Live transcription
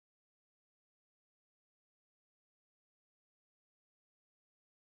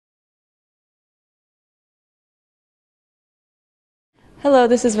Hello,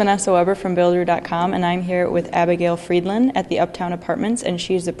 this is Vanessa Weber from Builder.com, and I'm here with Abigail Friedland at the Uptown Apartments, and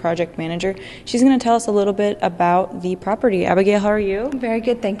she's the project manager. She's going to tell us a little bit about the property. Abigail, how are you? Very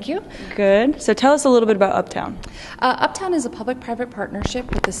good, thank you. Good. So tell us a little bit about Uptown. Uptown is a public-private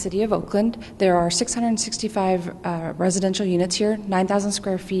partnership with the City of Oakland. There are 665 residential units here, 9,000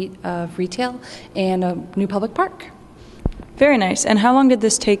 square feet of retail, and a new public park. Very nice. And how long did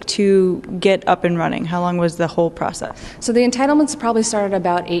this take to get up and running? How long was the whole process? So the entitlements probably started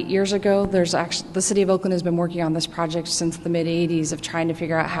about 8 years ago. The City of Oakland has been working on this project since the mid-'80s of trying to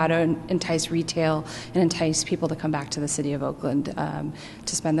figure out how to entice retail and entice people to come back to the City of Oakland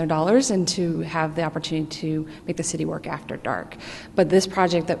to spend their dollars and to have the opportunity to make the city work after dark. But this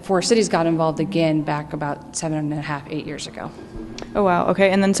project that Four Cities got involved again back about 8 years ago. Oh, wow. Okay.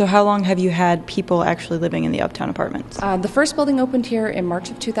 And then so how long have you had people actually living in the Uptown Apartments? The first building opened here in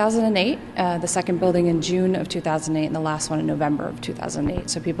March of 2008, the second building in June of 2008, and the last one in November of 2008.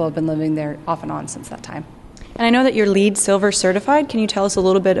 So people have been living there off and on since that time. And I know that you're LEED Silver certified. Can you tell us a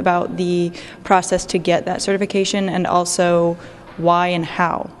little bit about the process to get that certification and also why and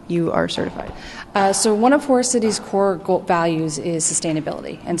how you are certified? So one of Four Cities' core values is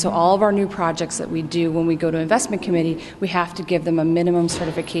sustainability. And so all of our new projects that we do when we go to investment committee, we have to give them a minimum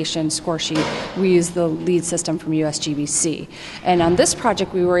certification score sheet. We use the LEED system from USGBC. And on this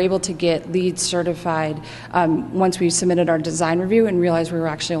project, we were able to get LEED certified once we submitted our design review and realized we were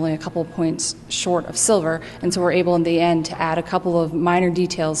actually only a couple of points short of silver. And so we're able in the end to add a couple of minor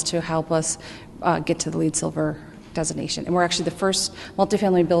details to help us get to the LEED Silver designation. And we're actually the first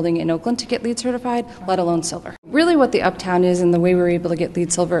multifamily building in Oakland to get LEED certified, let alone silver. Really what the Uptown is and the way we were able to get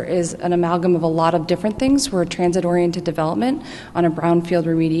LEED silver is an amalgam of a lot of different things. We're a transit-oriented development on a brownfield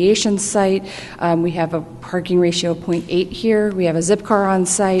remediation site. We have a parking ratio of 0.8 here. We have a zip car on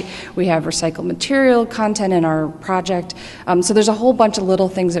site. We have recycled material content in our project. So there's a whole bunch of little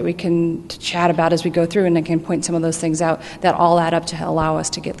things that we can chat about as we go through, and I can point some of those things out that all add up to allow us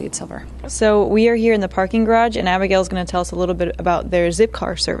to get LEED silver. So we are here in the parking garage, and Abigail's going to tell us a little bit about their zip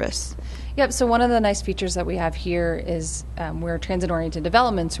car service. Yep, so one of the nice features that we have here is we're a transit-oriented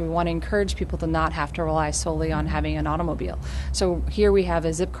development, so we want to encourage people to not have to rely solely on having an automobile. So here we have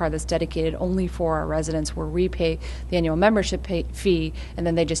a zip car that's dedicated only for our residents where we pay the annual membership fee, and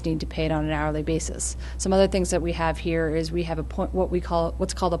then they just need to pay it on an hourly basis. Some other things that we have here is we have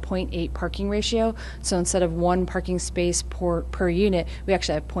what's called a 0.8 parking ratio. So instead of one parking space per unit, we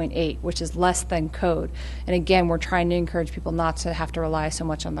actually have 0.8, which is less than code. And again, we're trying to encourage people not to have to rely so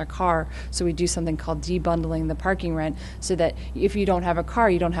much on their car. So we do something called debundling the parking rent so that if you don't have a car,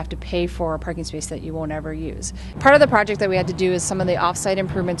 you don't have to pay for a parking space that you won't ever use. Part of the project that we had to do is some of the off-site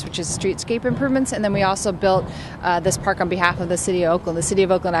improvements, which is streetscape improvements, and then we also built this park on behalf of the City of Oakland. The City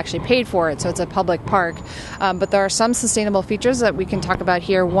of Oakland actually paid for it, so it's a public park. But there are some sustainable features that we can talk about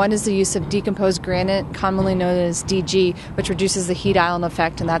here. One is the use of decomposed granite, commonly known as DG, which reduces the heat island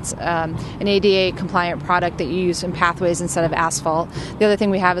effect, and that's an ADA-compliant product that you use in pathways instead of asphalt. The other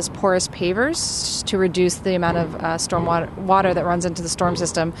thing we have is porous pavers to reduce the amount of storm water that runs into the storm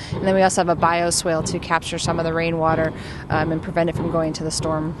system. And then we also have a bioswale to capture some of the rainwater and prevent it from going to the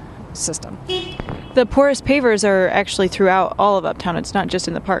storm system. The porous pavers are actually throughout all of Uptown. It's not just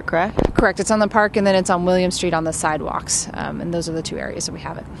in the park, correct? Correct. It's on the park, and then it's on William Street on the sidewalks. And those are the two areas that we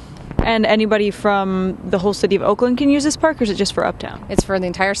have it. And anybody from the whole city of Oakland can use this park, or is it just for Uptown? It's for the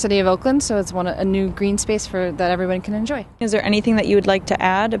entire city of Oakland, so it's a new green space that everyone can enjoy. Is there anything that you would like to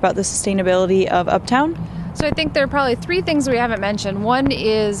add about the sustainability of Uptown? So I think there are probably three things we haven't mentioned. One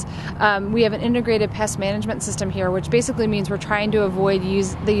is we have an integrated pest management system here, which basically means we're trying to avoid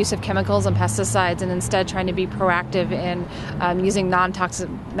the use of chemicals and pesticides and instead trying to be proactive in using non-toxic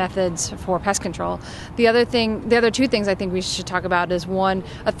methods for pest control. The other two things I think we should talk about is one,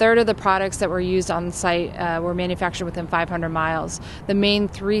 a third of the products that were used on site were manufactured within 500 miles. The main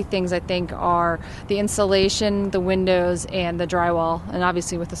three things I think are the insulation, the windows, and the drywall. And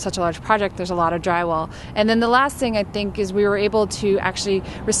obviously with such a large project, there's a lot of drywall. And then the last thing I think is we were able to actually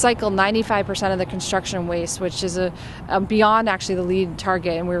recycle 95% of the construction waste, which is beyond actually the LEED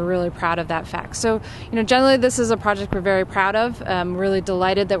target, and we were really proud of that fact. So, generally this is a project we're very proud of. Really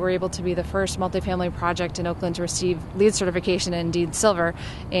delighted that we're able to be the first multifamily project in Oakland to receive LEED certification and indeed silver,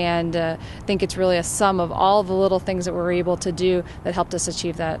 and I think it's really a sum of all the little things that we're able to do that helped us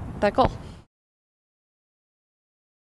achieve that goal.